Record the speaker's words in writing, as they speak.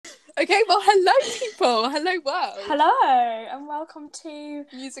Okay, well, hello, people. Hello, world. Hello, and welcome to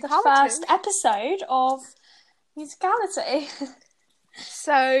the first episode of Musicality.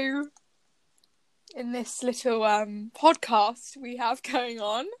 So, in this little podcast we have going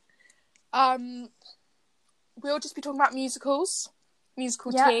on, we'll just be talking about musicals,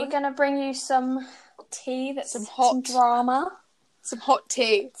 musical tea. We're going to bring you some tea that's some drama. Some hot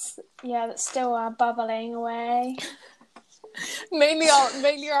tea. That's still bubbling away. mainly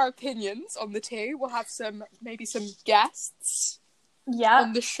our opinions on the tea. We'll have maybe some guests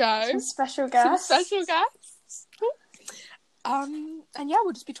on the show. Some special guests. And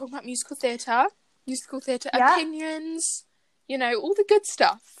we'll just be talking about musical theatre opinions, all the good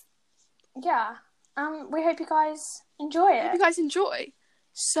stuff. Yeah. We hope you guys enjoy it.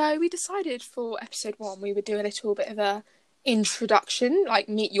 So we decided for episode 1 we would do a little bit of a introduction, like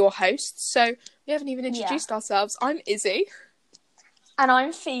meet your hosts. So we haven't even introduced ourselves. I'm Izzy. And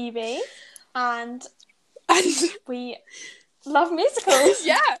I'm Phoebe. And we love musicals.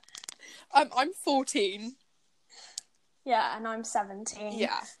 Yeah. I'm 14. Yeah, and I'm 17.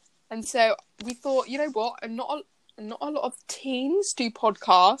 Yeah. And so we thought, you know what? Not a lot of teens do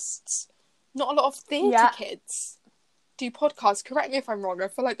podcasts. Not a lot of theatre kids do podcasts. Correct me if I'm wrong. I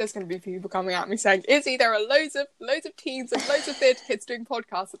feel like there's going to be people coming at me saying, Izzy, there are loads of teens and loads of theatre kids doing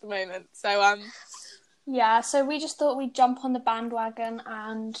podcasts at the moment. So so we just thought we'd jump on the bandwagon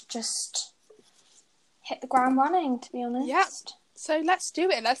and just hit the ground running, to be honest. Yeah. So let's do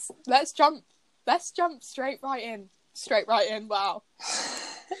it. Let's jump straight right in. Wow.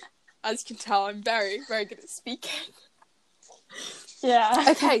 As you can tell, I'm very, very good at speaking. Yeah.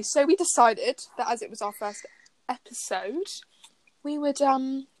 Okay, so we decided that as it was our first episode, we would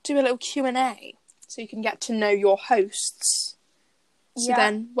do a little Q&A so you can get to know your hosts. So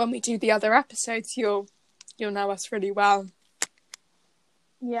then when we do the other episodes, you'll know us really well.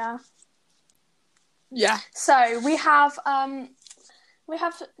 Yeah. Yeah. So we have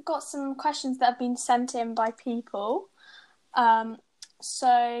got some questions that have been sent in by people.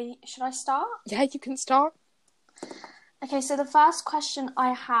 So should I start? Yeah, you can start. Okay, so the first question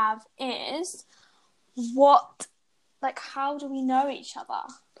I have is, how do we know each other?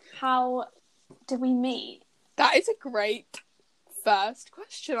 How did we meet? That is a great first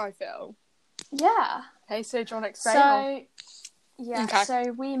question, I feel. Yeah. Okay, so do you want to explain?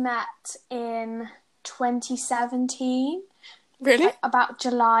 So we met in 2017. Really? About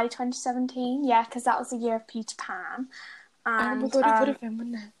July 2017. Yeah, because that was the year of Peter Pan. And it would have been,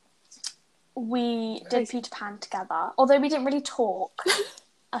 wouldn't it? We did Peter Pan together, although we didn't really talk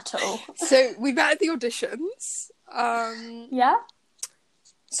at all. So we met at the auditions.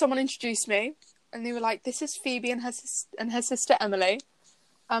 Someone introduced me, and they were like, "This is Phoebe and her sister Emily."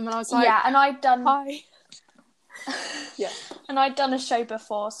 And I was like, "Yeah," and I'd done hi. Yeah, and I'd done a show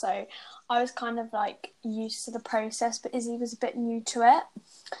before, so I was kind of like used to the process, but Izzy was a bit new to it.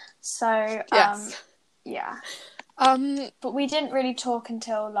 So but we didn't really talk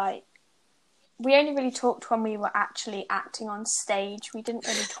until we only really talked when we were actually acting on stage. We didn't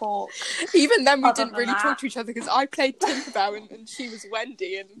really talk. Even then, we didn't really talk to each other because I played Tinkerbell and she was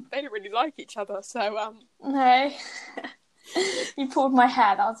Wendy, and they didn't really like each other. So no, you pulled my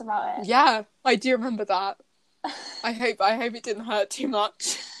hair. That was about it. Yeah, I do remember that. I hope it didn't hurt too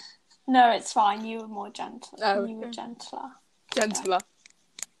much. No, it's fine. You were more gentle. Oh, you were gentler. Gentler.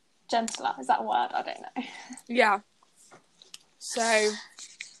 Gentler, is that a word? I don't know. Yeah. So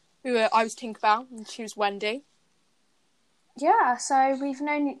I was Tinkerbell and she was Wendy. Yeah, so we've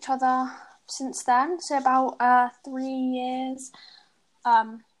known each other since then, so about 3 years.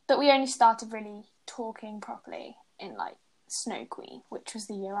 But we only started really talking properly in Snow Queen, which was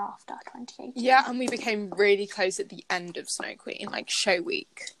the year after, 2018. Yeah, and we became really close at the end of Snow Queen, show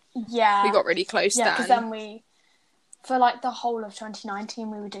week. Yeah. We got really close then. Yeah, because then for the whole of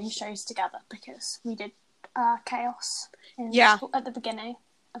 2019, we were doing shows together because we did Chaos at the beginning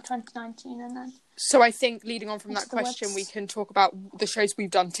of 2019, and then. So I think leading on from that question, we can talk about the shows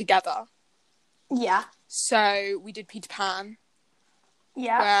we've done together. Yeah. So we did Peter Pan.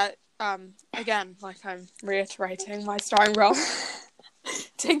 Yeah. Where, again, I'm reiterating my starring role,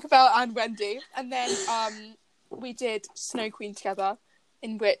 Tinkerbell and Wendy, and then we did Snow Queen together,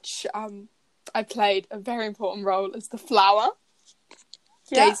 in which I played a very important role as the flower,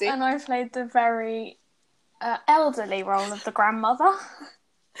 Daisy. And I played the very elderly role of the grandmother.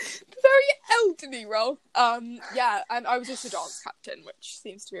 The very elderly role. And I was also dance captain, which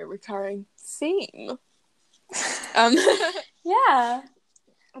seems to be a recurring theme. Yeah.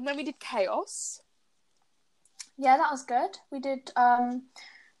 And then we did Chaos. Yeah, that was good. We did.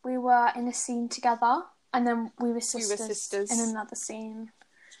 We were in a scene together, and then we were sisters in another scene.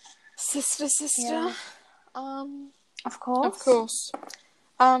 Sister. Yeah. Of course. Of course.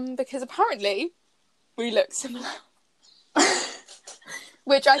 Because apparently we look similar.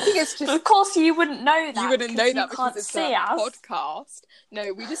 Which I think is just... Of course you wouldn't know that. You wouldn't know that because it's a us. podcast.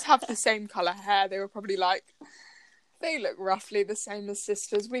 No, we just have the same colour hair. They were probably like, they look roughly the same as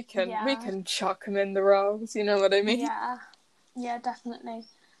sisters. We can chuck them in the roles, you know what I mean? Yeah. Yeah, definitely.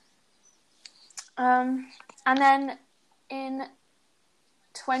 And then in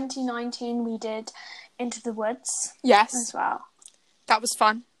 2019 we did Into the Woods. Yes. As well. That was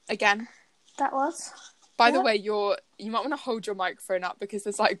fun, again. That was. By the way, you might want to hold your microphone up because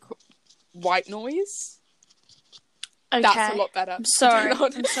there's like white noise. Okay. That's a lot better. I'm sorry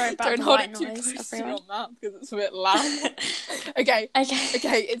about the white noise, everyone. On that because it's a bit loud. Okay,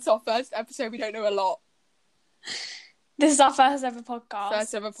 it's our first episode. We don't know a lot. This is our first ever podcast.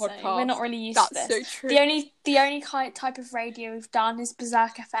 So we're not really used to this. That's so true. The only type of radio we've done is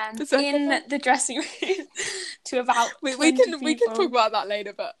Berserk FM in the dressing room to about 20 we can talk about that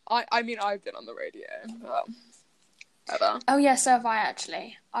later. But I mean I've been on the radio. Ever. Oh yeah, so have I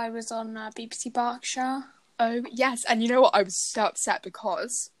actually. I was on BBC Berkshire. Oh yes, and you know what? I was so upset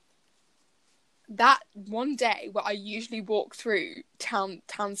because that one day where I usually walk through town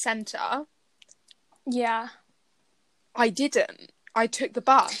centre. Yeah. I didn't. I took the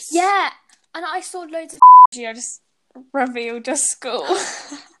bus. Yeah, and I saw loads of I just revealed your school.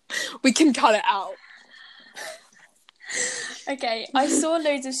 We can cut it out. Okay, I saw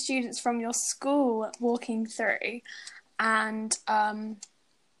loads of students from your school walking through, and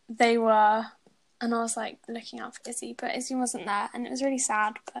they were, and I was like looking out for Izzy, but Izzy wasn't there, and it was really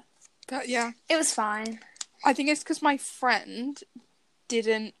sad, but yeah. It was fine. I think it's because my friend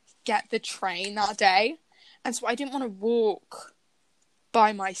didn't get the train that day. And so I didn't want to walk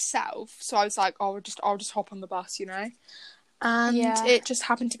by myself. So I was like, I'll just hop on the bus, you know? And it just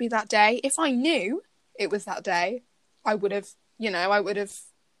happened to be that day. If I knew it was that day, I would have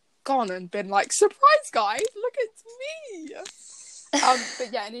gone and been like, surprise, guys, look, it's me.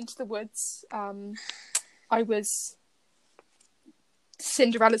 But yeah, and Into the Woods, I was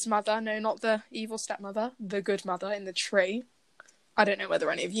Cinderella's mother. No, not the evil stepmother. The good mother in the tree. I don't know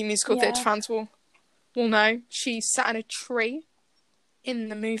whether any of you musical theatre fans will know. She sat in a tree in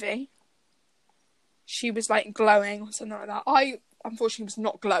the movie. She was like glowing or something like that. I unfortunately was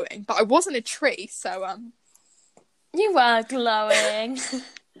not glowing, but I was in a tree, so you were glowing.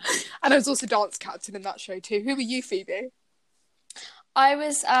 And I was also dance captain in that show too. Who were you, Phoebe? I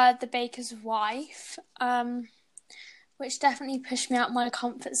was the baker's wife, which definitely pushed me out my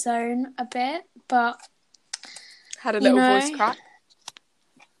comfort zone a bit, but had a little voice crack.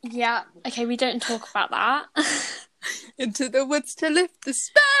 Yeah, okay, we don't talk about that. Into the woods to lift the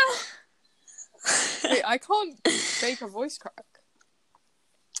spell. Wait, I can't make a voice crack.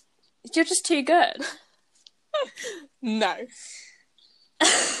 You're just too good. No.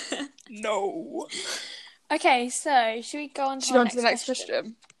 No. Okay, so should we go on to the next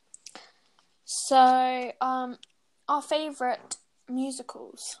question? So, our favourite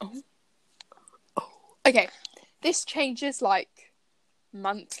musicals. Oh. Okay, this changes like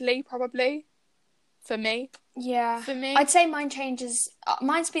monthly probably for me. Yeah. For me. I'd say mine changes.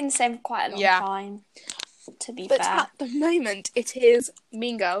 Mine's been the same for quite a long time, to be fair. But at the moment it is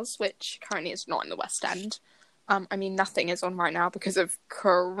Mean Girls, which currently is not in the West End. I mean nothing is on right now because of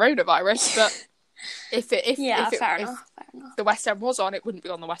coronavirus, but if fair enough. the West End was on, it wouldn't be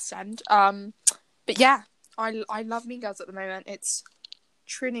on the West End. But yeah, I love Mean Girls at the moment. It's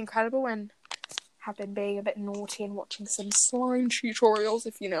truly incredible, and have been being a bit naughty and watching some slime tutorials,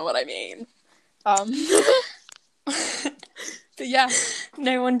 if you know what I mean. But yeah.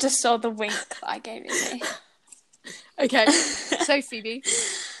 No one just saw the wink that I gave you. Okay, so Phoebe.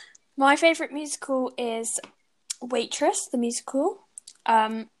 My favourite musical is Waitress, the musical.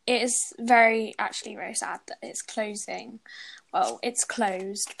 It is very sad that it's closing. Well, it's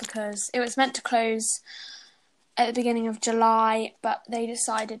closed because it was meant to close at the beginning of July, but they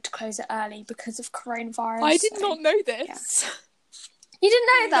decided to close it early because of coronavirus. I did not know this. Yeah. You didn't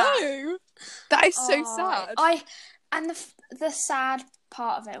know that? No. That is so sad. The sad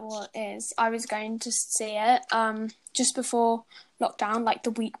part of it is I was going to see it just before lockdown, like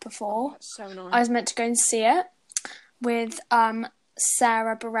the week before. That's so nice. I was meant to go and see it with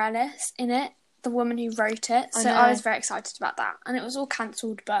Sarah Bareilles in it, the woman who wrote it. So I was very excited about that. And it was all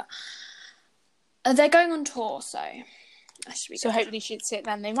cancelled, but they're going on tour, so that should be good. So hopefully she'd see it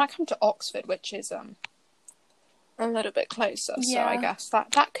then. They might come to Oxford, which is a little bit closer. Yeah. So I guess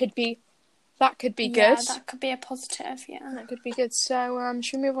that could be good. Yeah, that could be a positive, yeah. That could be good. So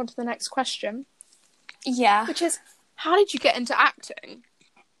should we move on to the next question? Yeah. Which is, how did you get into acting?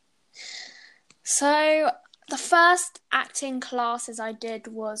 So the first acting classes I did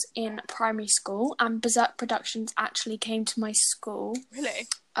was in primary school, and Berserk Productions actually came to my school. Really?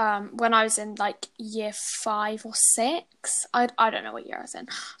 When I was in like year 5 or 6. I don't know what year I was in,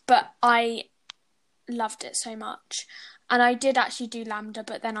 but I loved it so much. And I did actually do LAMDA,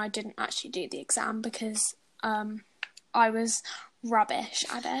 but then I didn't actually do the exam because I was rubbish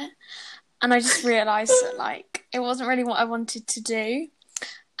at it. And I just realised that like it wasn't really what I wanted to do.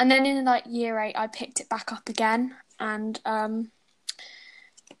 And then in like year 8 I picked it back up again, and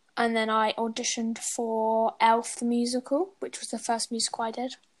then I auditioned for Elf the musical, which was the first musical I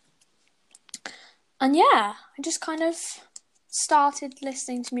did. And yeah, I just kind of started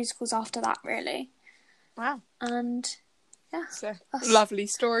listening to musicals after that, really. Wow. And yeah. So, lovely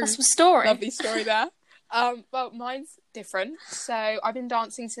story. That's my story. Lovely story there. Well, mine's different. So I've been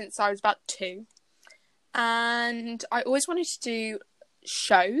dancing since I was about 2. And I always wanted to do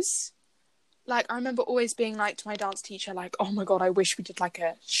shows. Like, I remember always being like to my dance teacher, like, oh my God, I wish we did like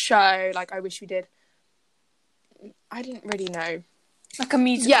a show. Like, I wish we did. I didn't really know. Like a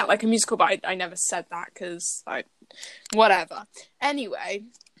musical. Yeah, like a musical, but I never said that because whatever. Anyway,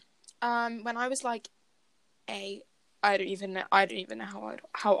 when I was like 8, I don't even know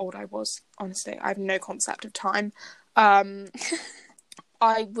how old I was. Honestly, I have no concept of time. I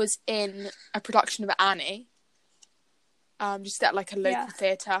was in a production of Annie, just at like a local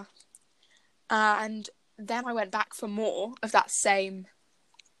theatre, and then I went back for more of that same.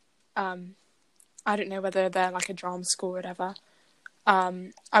 I don't know whether they're like a drama school or whatever.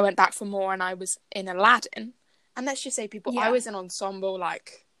 I went back for more, and I was in Aladdin. And let's just say, people, I was in ensemble.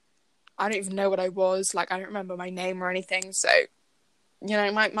 Like, I don't even know what I was. Like, I don't remember my name or anything. So, you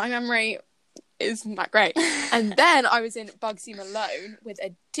know, my memory isn't that great. And then I was in Bugsy Malone with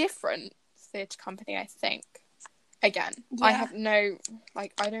a different theatre company, I think. Again, I have no,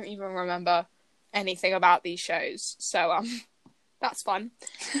 like, I don't even remember anything about these shows. So, that's fun.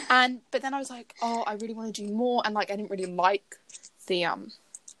 But then I was like, oh, I really want to do more. And, like, I didn't really like the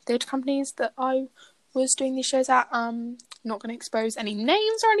theatre companies that I was doing these shows at. Not going to expose any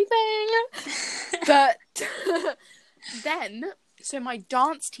names or anything. But then, so my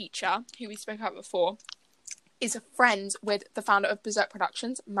dance teacher, who we spoke about before, is a friend with the founder of Berserk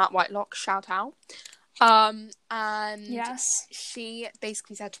Productions, Matt Whitelock, shout out. And she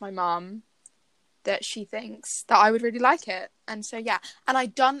basically said to my mum that she thinks that I would really like it. And so, yeah. And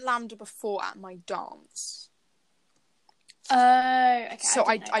I'd done LAMDA before at my dance. Oh, okay. So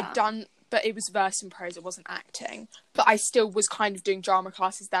I'd done, but it was verse and prose, it wasn't acting. But I still was kind of doing drama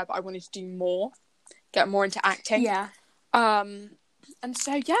classes there, but I wanted to do more, get more into acting. Yeah. And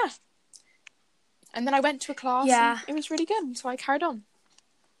so, yeah. And then I went to a class, and it was really good, so I carried on.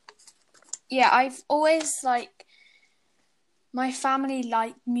 Yeah, I've always, like, my family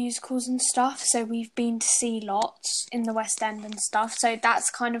like musicals and stuff, so we've been to see lots in the West End and stuff. So that's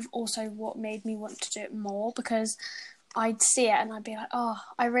kind of also what made me want to do it more, because I'd see it and I'd be like, oh,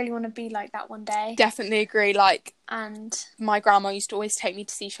 I really want to be like that one day. Definitely agree. Like, and my grandma used to always take me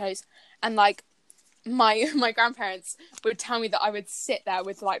to see shows, and like my grandparents would tell me that I would sit there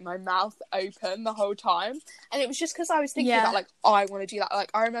with like my mouth open the whole time, and it was just because I was thinking about like, oh, I want to do that.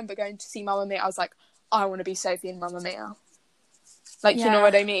 Like, I remember going to see Mamma Mia. I was like, I want to be Sophie in Mamma Mia. Like, you know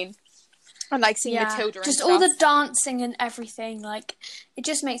what I mean? And like seeing Matilda and just stuff. all the dancing and everything, like, it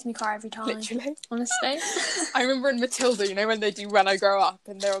just makes me cry every time. Literally. Honestly. I remember in Matilda, you know, when they do When I Grow Up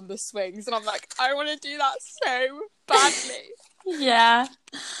and they're on the swings, and I'm like, I want to do that so badly. Yeah.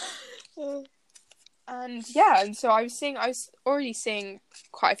 And yeah, and so I was already seeing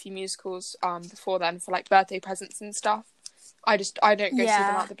quite a few musicals before then for like birthday presents and stuff. I don't go see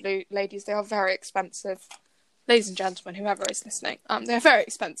them at the Blue Ladies. They are very expensive. Ladies and gentlemen, whoever is listening, they're very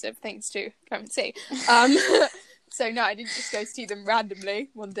expensive things to go and see. So no, I didn't just go see them randomly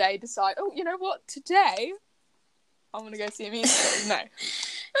one day, decide, oh, you know what, today I want to go see a musical. No.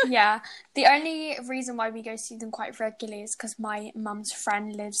 Yeah, the only reason why we go see them quite regularly is because my mum's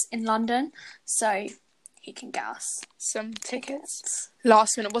friend lives in London, so he can get us some tickets.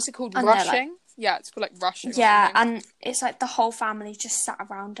 Last minute, what's it called? And Rushing? Yeah, it's called like Rushing. Yeah, and it's like the whole family just sat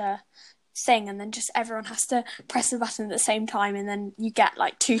around a thing, and then just everyone has to press the button at the same time, and then you get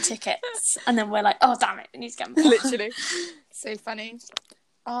like 2 tickets, and then we're like, oh damn it, we need to get more. Literally, so funny.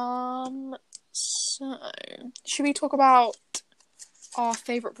 So should we talk about our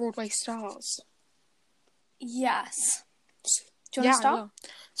favourite Broadway stars? Yes. Do you want to start?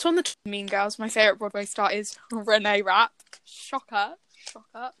 So on the Mean Girls, my favourite Broadway star is Renee Rapp. Shocker.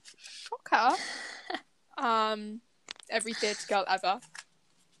 Every theatre girl ever.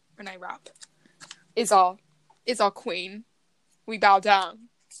 Renee Rapp is our queen. We bow down.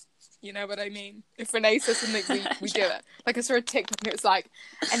 You know what I mean? If Renee says something, we do it. Like, I saw a TikTok and it was like,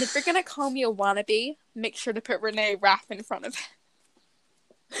 and if you're going to call me a wannabe, make sure to put Renee Rapp in front of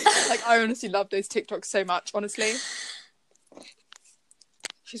it. Like, I honestly love those TikToks so much, honestly.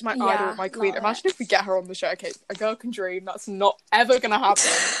 She's my idol, my queen. Imagine if we get her on the show. Okay, a girl can dream. That's not ever going to happen.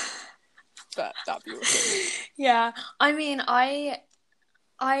 But that'd be awesome. Yeah. I mean, I've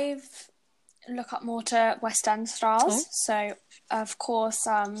look up more to West End stars. Oh. So, of course,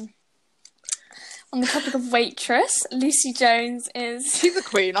 on the topic of Waitress, Lucy Jones is... She's a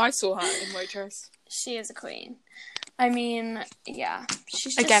queen. I saw her in Waitress. She is a queen. I mean, yeah.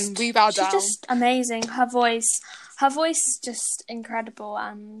 She's just... Again, we bow down. She's just amazing. Her voice is just incredible,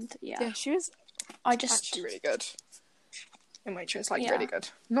 and yeah. Yeah, she was actually really good in Waitress. Like, really good.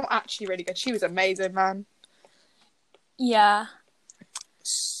 Not actually really good. She was amazing, man. Yeah.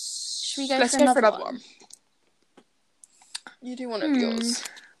 Should we go Let's for go another one? You do one of yours.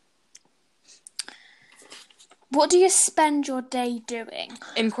 What do you spend your day doing?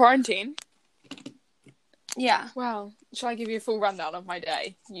 In quarantine? Yeah. Well, shall I give you a full rundown of my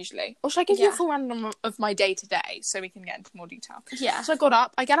day, usually? Or shall I give you a full rundown of my day today, so we can get into more detail? Yeah. So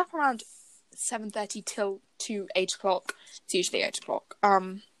I get up around 7:30 to 8 o'clock. It's usually 8 o'clock.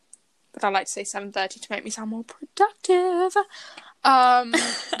 But I like to say 7:30 to make me sound more productive.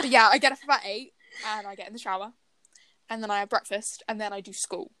 But yeah, I get up about 8, and I get in the shower. And then I have breakfast, and then I do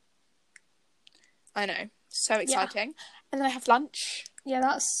school. I know. So exciting. Yeah. And then I have lunch.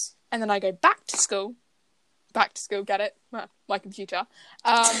 Yeah, And then I go back to school. Get it? Well, my computer.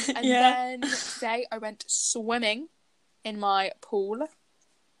 And then today I went swimming in my pool.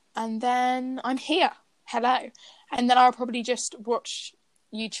 And then I'm here. Hello. And then I'll probably just watch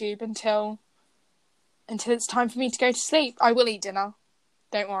YouTube until it's time for me to go to sleep. I will eat dinner.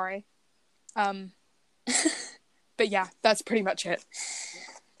 Don't worry. But yeah, that's pretty much it.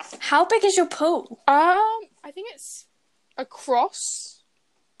 How big is your pool? I think it's across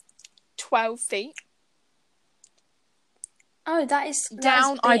 12 feet. Oh, that is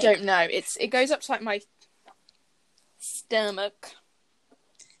down. I don't know. It goes up to like my stomach.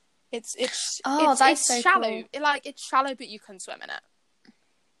 It's so shallow. Cool. It's shallow, but you can swim in it.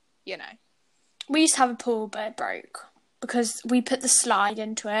 You know. We used to have a pool, but it broke because we put the slide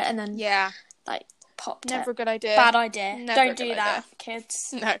into it and then popped Never it. A good idea. Bad idea. Don't do that,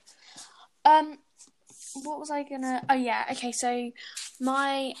 kids. No. What was I gonna... Oh, yeah. Okay, so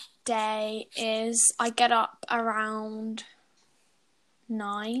my day is... I get up around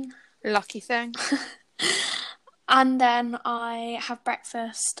 9. Lucky thing. And then I have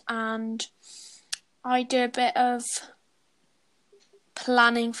breakfast and I do a bit of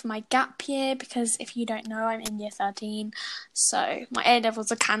planning for my gap year because if you don't know, I'm in year 13, so my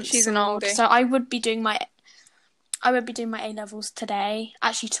A-levels are cancelled. She's an oldie. So I would be doing my A-levels today,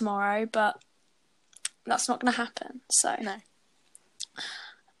 actually tomorrow, but that's not going to happen. So no.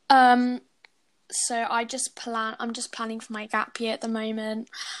 So I'm just planning for my gap year at the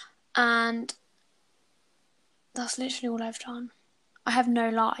moment, and that's literally all I've done. I have no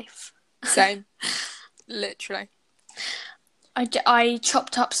life. Same. Literally. I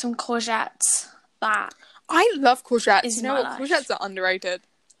chopped up some courgettes. I love courgettes. You know what? Courgettes are underrated,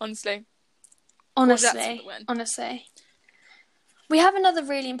 honestly. Honestly. We have another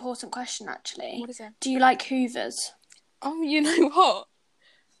really important question, actually. What is it? Do you like Hoovers? Oh, you know what?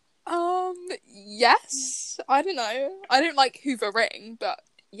 Yes. I don't know. I don't like hoovering, but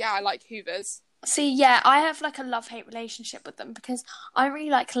yeah, I like Hoovers. See, yeah, I have like a love-hate relationship with them because I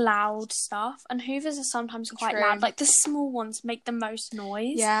really like loud stuff, and Hoovers are sometimes quite loud. Like the small ones make the most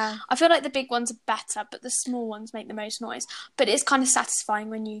noise. Yeah. I feel like the big ones are better, but the small ones make the most noise. But it's kind of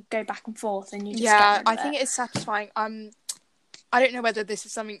satisfying when you go back and forth and you just get rid of think it is satisfying. I don't know whether this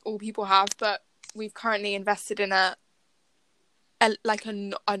is something all people have, but we've currently invested in I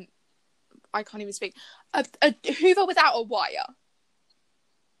can't even speak. A Hoover without a wire.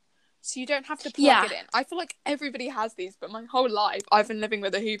 So you don't have to plug it in. I feel like everybody has these, but my whole life I've been living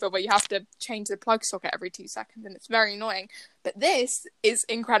with a Hoover where you have to change the plug socket every 2 seconds, and it's very annoying. But this is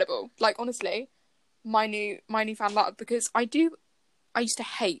incredible. Like, honestly, my newfound love, because I used to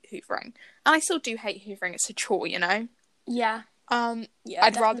hate hoovering, and I still do hate hoovering. It's a chore, you know. Yeah.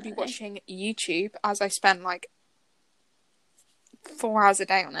 I'd rather be watching YouTube, as I spend like 4 hours a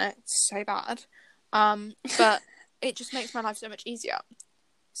day on it. It's so bad. But it just makes my life so much easier.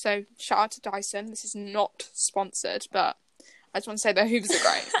 So, shout out to Dyson. This is not sponsored, but I just want to say their hoovers are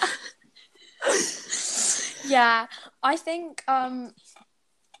great. Yeah, I think I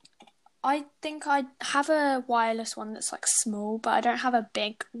have a wireless one that's like small, but I don't have a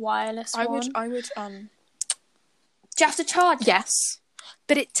big wireless one. I would Do you have to charge it? Yes.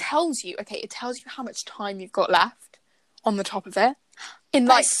 but it tells you how much time you've got left on the top of it in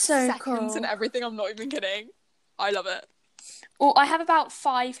like seconds cool. and everything. I'm not even kidding. I love it. Well, I have about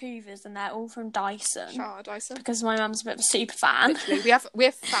 5 Hoovers and they're all from Dyson. Shout out Dyson. Because my mum's a bit of a super fan. Literally, we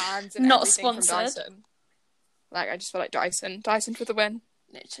have fans and not everything sponsored. from Dyson. Like, I just feel like Dyson for the win.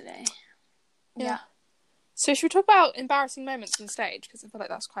 Literally. Yeah. So should we talk about embarrassing moments on stage? Because I feel like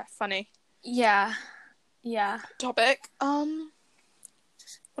that's quite funny. Yeah. Topic. What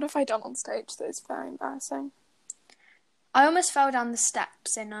have I done on stage that is very embarrassing? I almost fell down the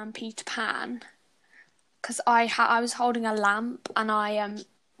steps in Peter Pan because I was holding a lamp and I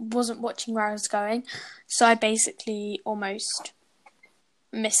wasn't watching where I was going, so I basically almost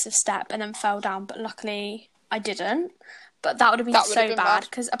missed a step and then fell down. But luckily, I didn't. But that would have been so bad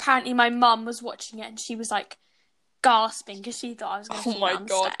because apparently my mum was watching it and she was like gasping because she thought I was going to fall down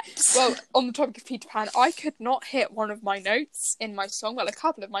the steps. Well, on the topic of Peter Pan, I could not hit one of my notes in my song. Well, a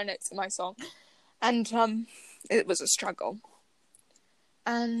couple of my notes in my song, and it was a struggle.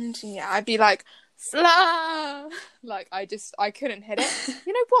 And yeah, I'd be like, "Fla!" Like I couldn't hit it.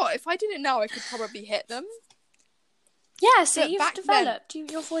 You know what? If I did it now, I could probably hit them. Yeah, so you've developed.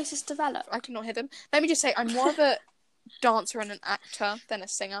 Your voice has developed. I could not hit them. Let me just say, I'm more of a dancer and an actor than a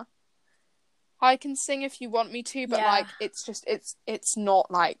singer. I can sing if you want me to, but like it's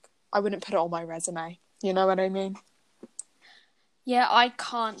not like I wouldn't put it on my resume. You know what I mean? Yeah, I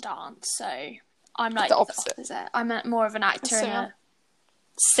can't dance, so I'm like the opposite. I'm more of an actor and a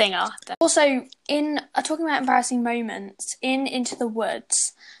singer. Also, in talking about embarrassing moments, in Into the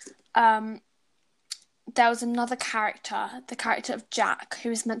Woods, there was another character, the character of Jack, who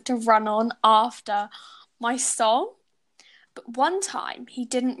was meant to run on after my song. But one time he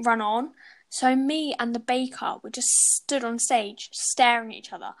didn't run on, so me and the baker were just stood on stage staring at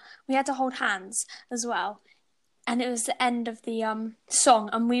each other. We had to hold hands as well. And it was the end of the song,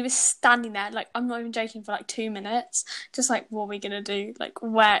 and we were standing there, like, I'm not even joking, for like 2 minutes, just like, what are we gonna do? Like,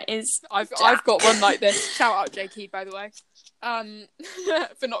 where is I've got one like this. Shout out Jakey, by the way,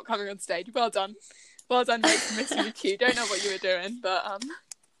 for not coming on stage. Well done, mate, for missing your cue. Don't know what you were doing, but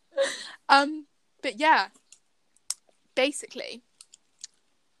yeah, basically,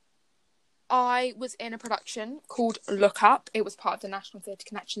 I was in a production called Look Up. It was part of the National Theatre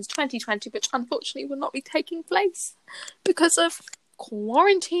Connections 2020, which unfortunately will not be taking place because of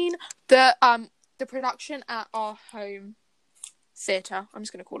quarantine. The production at our home theatre, I'm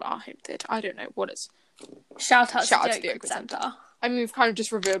just going to call it our home theatre. I don't know what it's. Shout out to the Oakwood Centre. I mean, we've kind of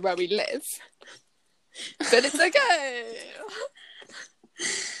just revealed where we live, but it's okay.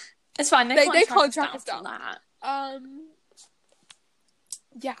 It's fine. They can't track us down.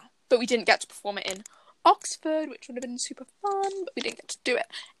 Yeah. But we didn't get to perform it in Oxford, which would have been super fun, but we didn't get to do it.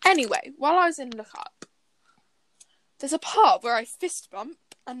 Anyway, while I was in Look Up, there's a part where I fist bump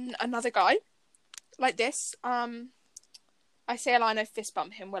another guy, like this. I say a line, I fist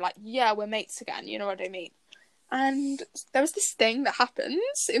bump him, we're like, yeah, we're mates again, you know what I mean? And there was this thing that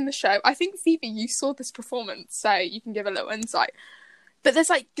happens in the show. I think, Phoebe, you saw this performance, so you can give a little insight. But there's,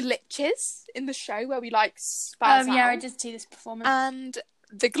 like, glitches in the show where we, like, spaz out. Yeah, I did see this performance. And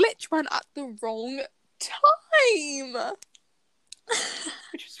the glitch went at the wrong time.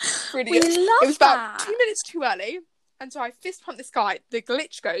 Which was brilliant. It was about 2 minutes too early. And so I fist pump this guy. The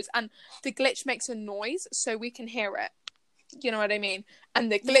glitch goes and the glitch makes a noise so we can hear it. You know what I mean? And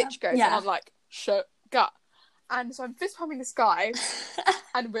the glitch goes and I'm like, shut gut. And so I'm fist pumping this guy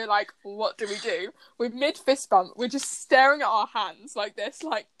and we're like, what do? We're mid fist bump. We're just staring at our hands like this.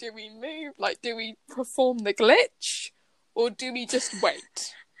 Like, do we move? Like, do we perform the glitch? Or do we just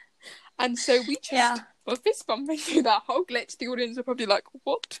wait? And so we just were fist bumping through that whole glitch. The audience are probably like,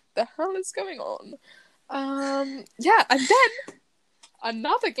 what the hell is going on? And then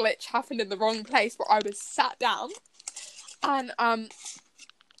another glitch happened in the wrong place where I was sat down. And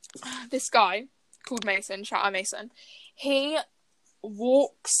this guy called Mason, shout out Mason, he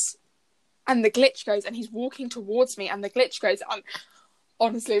walks and the glitch goes and he's walking towards me and the glitch goes. And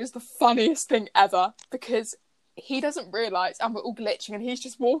honestly, it was the funniest thing ever because he doesn't realise and we're all glitching and he's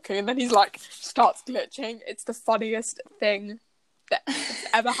just walking and then he's like starts glitching. It's the funniest thing that has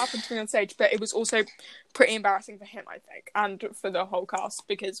ever happened to me on stage, but it was also pretty embarrassing for him, I think, and for the whole cast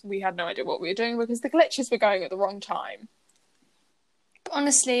because we had no idea what we were doing because the glitches were going at the wrong time.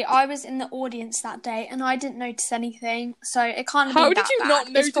 Honestly, I was in the audience that day and I didn't notice anything, so it can't have been How that did you bad. not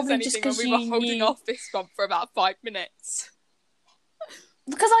notice anything when we were holding our fist bump for about 5 minutes?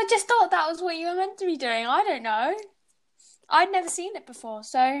 Because I just thought that was what you were meant to be doing. I don't know. I'd never seen it before,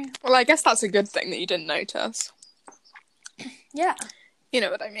 so... Well, I guess that's a good thing that you didn't notice. Yeah. You know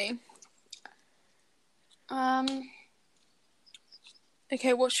what I mean.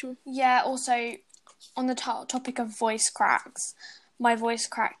 Okay, what's your... Yeah, also, on the topic of voice cracks, my voice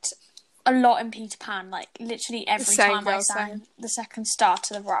cracked a lot in Peter Pan, like, literally every time I sang the second star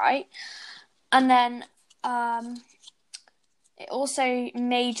to the right. And then, it also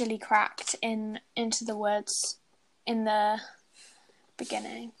majorly cracked in Into the Woods in the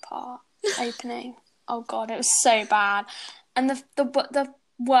beginning part, opening. Oh god, it was so bad. And the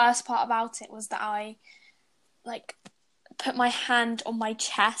worst part about it was that I, like, put my hand on my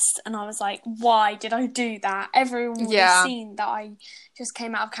chest and I was like, why did I do that? Everyone would have seen that I just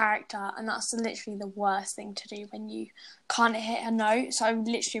came out of character, and that's literally the worst thing to do when you can't hit a note. So I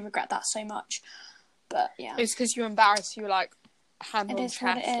literally regret that so much. But yeah. It's because you're embarrassed. You were like, hand on chest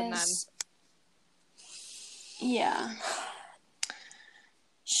and then... Yeah.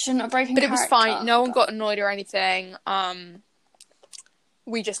 Shouldn't have broken But character. it was fine. No one got annoyed or anything.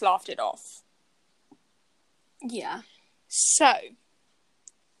 We just laughed it off. Yeah. So,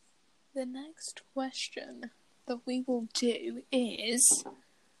 the next question that we will do is...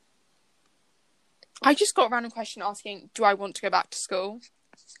 I just got a random question asking, do I want to go back to school?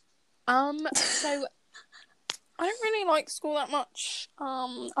 So, I don't really like school that much.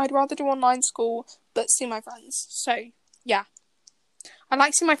 I'd rather do online school, but see my friends. So, yeah. I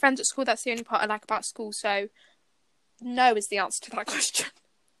like seeing my friends at school. That's the only part I like about school. So, no is the answer to that question.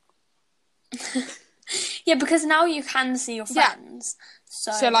 Yeah, because now you can see your friends.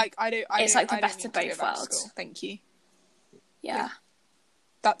 Yeah. So like, it's like the best of both worlds. Thank you. Yeah.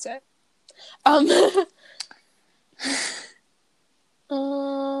 That's it. I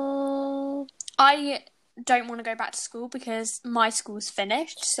don't want to go back to school because my school's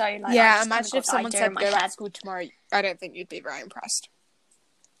finished. So like, yeah, imagine if someone said go back to school tomorrow. I don't think you'd be very impressed.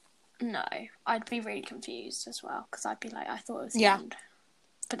 No, I'd be really confused as well because I'd be like, I thought it was the end,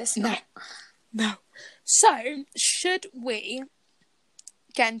 but it's not. No. So, should we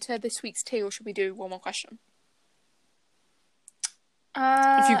get into this week's tea, or should we do one more question?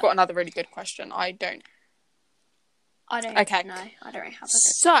 If you've got another really good question, I don't. Okay. No, I don't really have a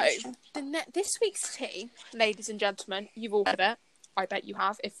good question. So, this week's tea, ladies and gentlemen, you've all heard of it. I bet you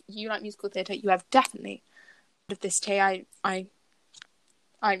have. If you like musical theatre, you have definitely heard of this tea.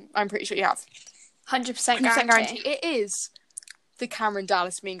 I'm pretty sure you have. 100% guarantee. It is the Cameron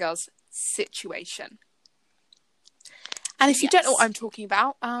Dallas Mean Girls situation. And if you don't know what I'm talking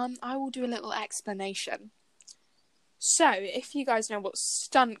about, I will do a little explanation. So, if you guys know what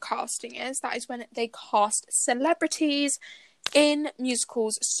stunt casting is, that is when they cast celebrities in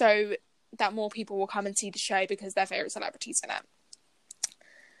musicals so that more people will come and see the show because their favourite celebrities in it.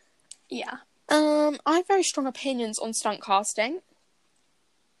 Yeah. I have very strong opinions on stunt casting.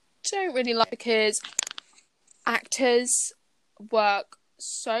 Don't really like because actors work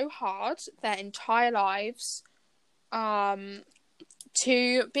so hard their entire lives to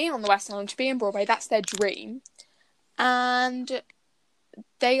be on the West End, to be in Broadway. That's their dream, and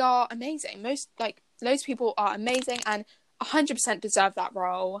they are amazing. Loads of people are amazing and 100% deserve that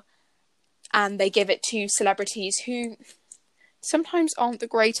role, and they give it to celebrities who sometimes aren't the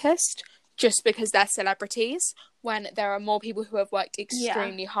greatest just because they're celebrities, when there are more people who have worked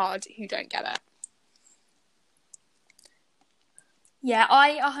extremely hard who don't get it. Yeah,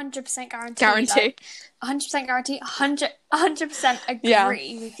 I 100% guarantee. 100% guarantee, 100%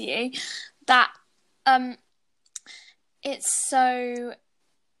 agree with you that it's so...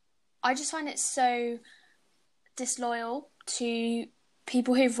 I just find it so disloyal to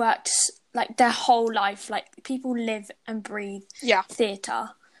people who've worked like their whole life. Like, people live and breathe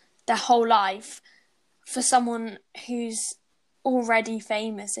theatre their whole life for someone who's already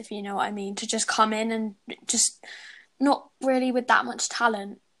famous, if you know what I mean, to just come in and just... not really with that much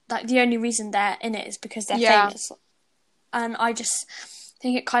talent. Like, the only reason they're in it is because they're famous. And I just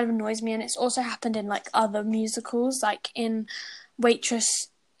think it kind of annoys me. And it's also happened in, like, other musicals, like in Waitress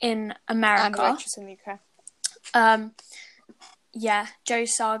in America. And Waitress in the UK. Joe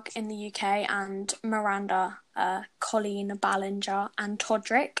Sugg in the UK and Miranda, Colleen Ballinger and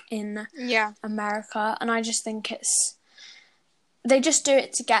Todrick in America. And I just think they just do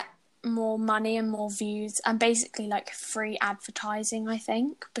it to get more money and more views and basically like free advertising, I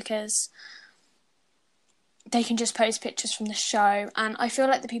think, because they can just post pictures from the show. And I feel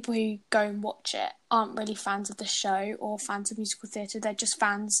like the people who go and watch it aren't really fans of the show or fans of musical theatre. They're just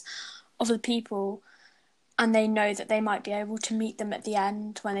fans of the people, and they know that they might be able to meet them at the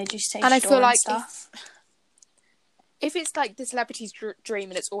end when they do stage door and feel like stuff. If it's like the celebrity's dream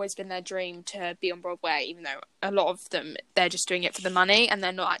and it's always been their dream to be on Broadway, even though a lot of them, they're just doing it for the money and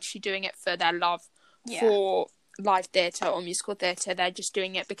they're not actually doing it for their love for live theatre or musical theatre. They're just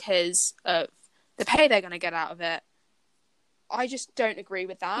doing it because of the pay they're going to get out of it. I just don't agree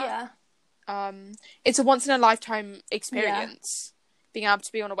with that. Yeah. It's a once in a lifetime experience being able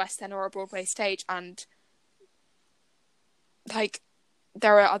to be on a West End or a Broadway stage, and like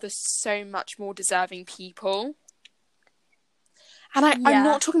there are other so much more deserving people. And I'm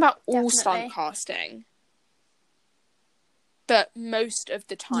not talking about all stunt casting, but most of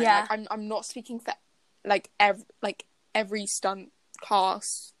the time. Yeah. Like I'm not speaking for every stunt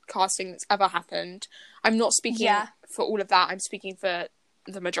casting that's ever happened. I'm not speaking for all of that. I'm speaking for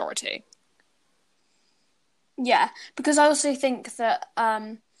the majority. Yeah, because I also think that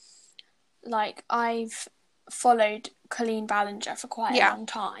like I've followed Colleen Ballinger for quite a long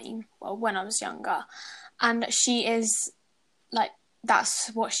time. Well, when I was younger, and she is like, that's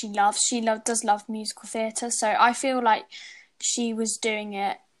what she loves. She does love musical theatre, so I feel like she was doing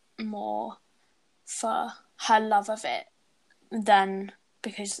it more for her love of it than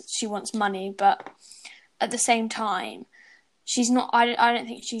because she wants money. But at the same time, she's not. I don't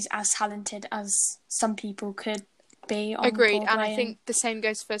think she's as talented as some people could be on Agreed, Broadway, and I think the same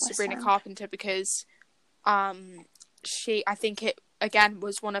goes for Sabrina Carpenter, because I think it again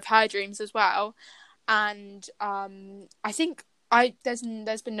was one of her dreams as well, and I think there's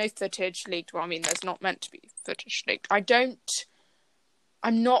been no footage leaked. Well, I mean, there's not meant to be footage leaked.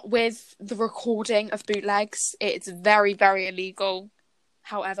 I'm not with the recording of bootlegs. It's very, very illegal.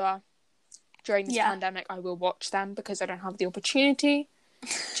 However, during this pandemic, I will watch them because I don't have the opportunity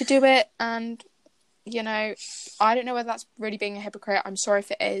to do it. And, you know, I don't know whether that's really being a hypocrite. I'm sorry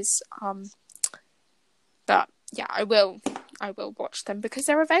if it is. But yeah, I will watch them because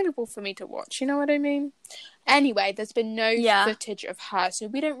they're available for me to watch. You know what I mean? Anyway, there's been no footage of her, so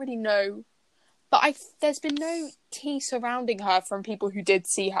we don't really know. But there's been no tea surrounding her from people who did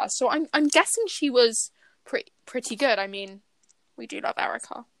see her. So I'm guessing she was pretty good. I mean, we do love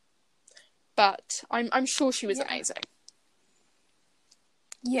Erica. But I'm sure she was amazing.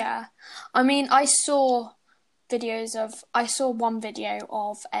 Yeah. I mean, I saw one video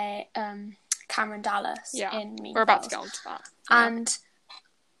of a Cameron Dallas in Mean Girls. We're about to get onto that. And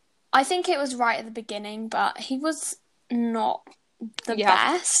I think it was right at the beginning, but he was not the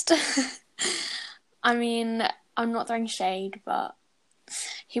best. I mean, I'm not throwing shade, but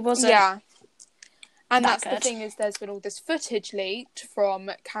he wasn't. Yeah. And that's good. The thing is, there's been all this footage leaked from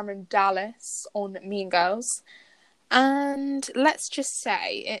Cameron Dallas on Mean Girls. And let's just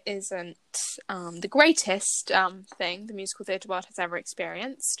say it isn't the greatest thing the musical theatre world has ever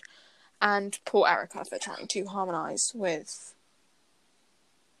experienced. And poor Erica for trying to harmonise with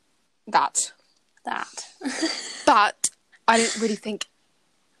that. But I don't really think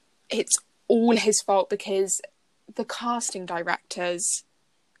it's all his fault, because the casting directors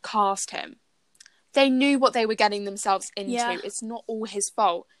cast him. They knew what they were getting themselves into. Yeah. It's not all his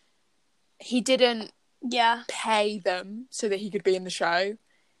fault. He didn't pay them so that he could be in the show.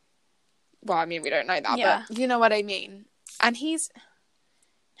 Well, I mean, we don't know that, but you know what I mean. And he's...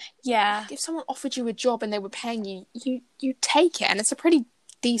 Yeah. If someone offered you a job and they were paying you, you take it. And it's a pretty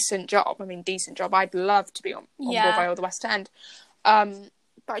decent job. I mean, decent job. I'd love to be on Broadway or the West End.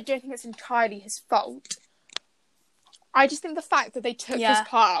 But I don't think it's entirely his fault. I just think the fact that they took this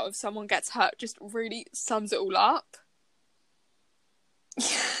part out of someone gets hurt just really sums it all up.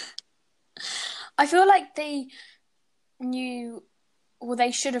 I feel like they knew, well,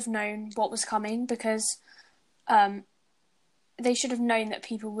 they should have known what was coming, because they should have known that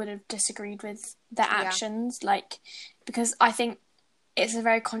people would have disagreed with their actions. Like, because I think it's a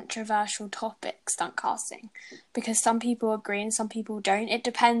very controversial topic, stunt casting, because some people agree and some people don't. It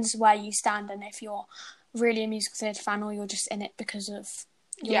depends where you stand and if you're really a musical theatre fan or you're just in it because of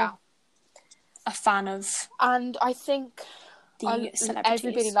you're a fan of. And I think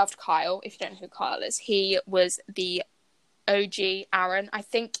everybody loved Kyle. If you don't know who Kyle is, he was the OG Aaron. I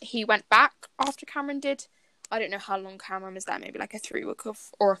think he went back after Cameron did. I don't know how long Cameron was there, maybe like a 3-week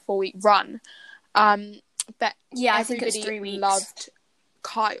or a 4-week run. But I think it's 3 weeks. Loved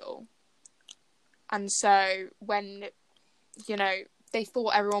Kyle. And so when, you know, they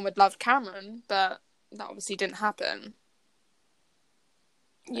thought everyone would love Cameron, but that obviously didn't happen.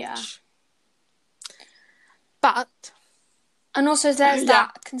 Yeah. But... And also there's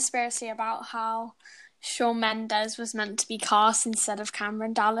that conspiracy about how Shawn Mendes was meant to be cast instead of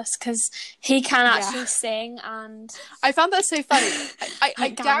Cameron Dallas, because he can actually sing, and... I found that so funny. I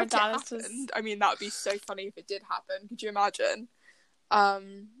doubt it happened. I mean, that would be so funny if it did happen. Could you imagine?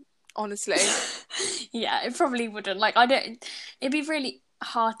 Honestly. Yeah, it probably wouldn't. Like, it'd be really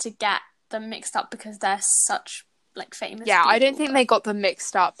hard to get them mixed up because they're such, like, famous people. I don't think they got them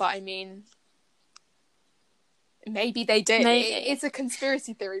mixed up, but I mean... Maybe they did. Maybe. It's a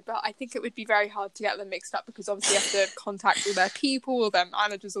conspiracy theory, but I think it would be very hard to get them mixed up because obviously you have to contact all their people, or their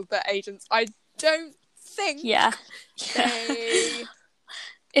managers, or their agents. I don't think they...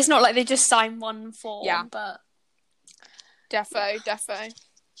 It's not like they just sign one form, but... Defo.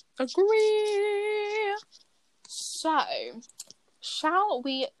 Agree. So, shall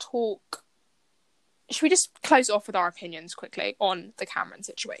we talk... Should we just close off with our opinions quickly on the Cameron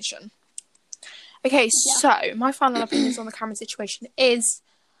situation? Okay, so my final opinions on the Cameron situation is,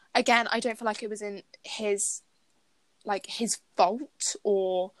 again, I don't feel like it was in his fault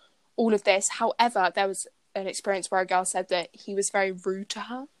or all of this. However, there was an experience where a girl said that he was very rude to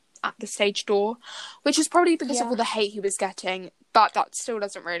her at the stage door, which is probably because of all the hate he was getting, but that still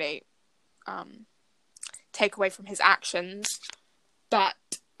doesn't really take away from his actions. But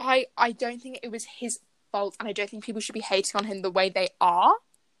I don't think it was his fault, and I don't think people should be hating on him the way they are.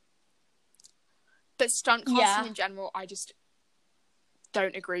 But stunt casting in general, I just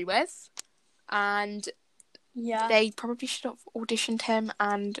don't agree with. And they probably should have auditioned him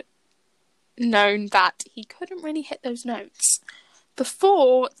and known that he couldn't really hit those notes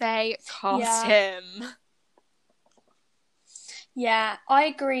before they cast him. Yeah, I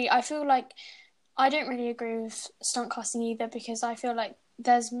agree. I feel like I don't really agree with stunt casting either, because I feel like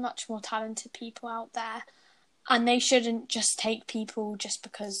there's much more talented people out there, and they shouldn't just take people just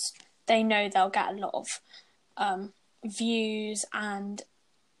because they know they'll get a lot of views and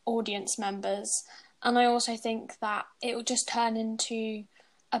audience members. And I also think that it will just turn into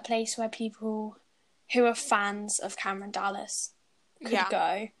a place where people who are fans of Cameron Dallas could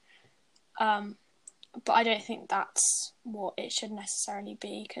go. But I don't think that's what it should necessarily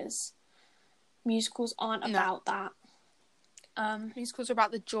be, because musicals aren't about that. Musicals are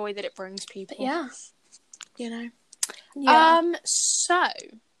about the joy that it brings people. Yeah. You know? Yeah. So...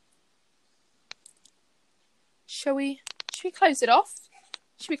 Shall we close it off?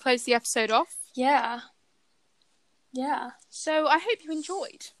 Should we close the episode off? Yeah. So I hope you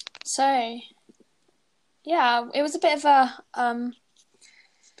enjoyed. So, yeah, it was a bit of a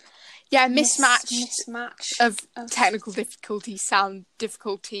mismatch of technical difficulties, sound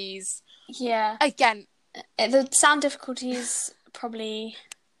difficulties. Yeah. Again, the sound difficulties probably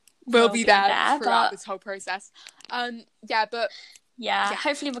will be there throughout this whole process. But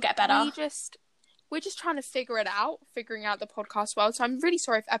hopefully we'll get better. We're just trying to figuring out the podcast world. So I'm really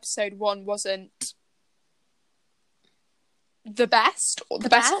sorry if episode 1 wasn't the best or the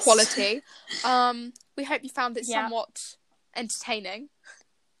best quality. We hope you found it somewhat entertaining.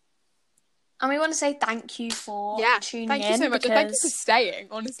 And we want to say thank you for tuning in. Thank you so much. And thank you for staying,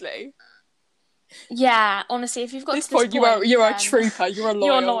 honestly. Yeah, honestly, if you've got this to this point, you're a trooper. You're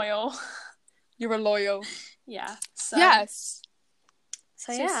loyal. You're loyal. Yeah. So, yes.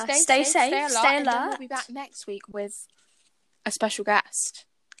 So stay safe, stay alert. And we'll be back next week with a special guest.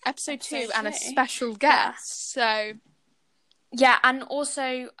 Episode 2 and a special guest. So yeah, and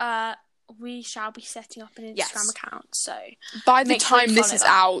also we shall be setting up an Instagram account. So by the time this is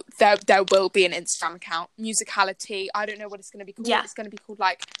out, there will be an Instagram account. Musicality. I don't know what it's going to be called. Yeah. It's going to be called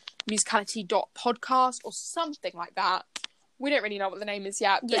like musicality.podcast or something like that. We don't really know what the name is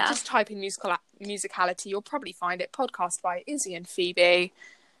yet, but just type in musicality. You'll probably find it. Podcast by Izzy and Phoebe.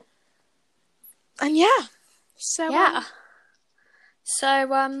 And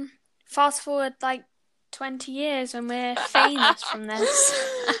So fast forward like 20 years when we're famous from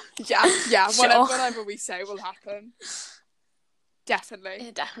this. Whatever we say will happen.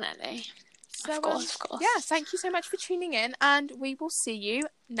 Definitely. Definitely. So, of course. Yeah, thank you so much for tuning in, and we will see you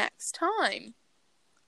next time.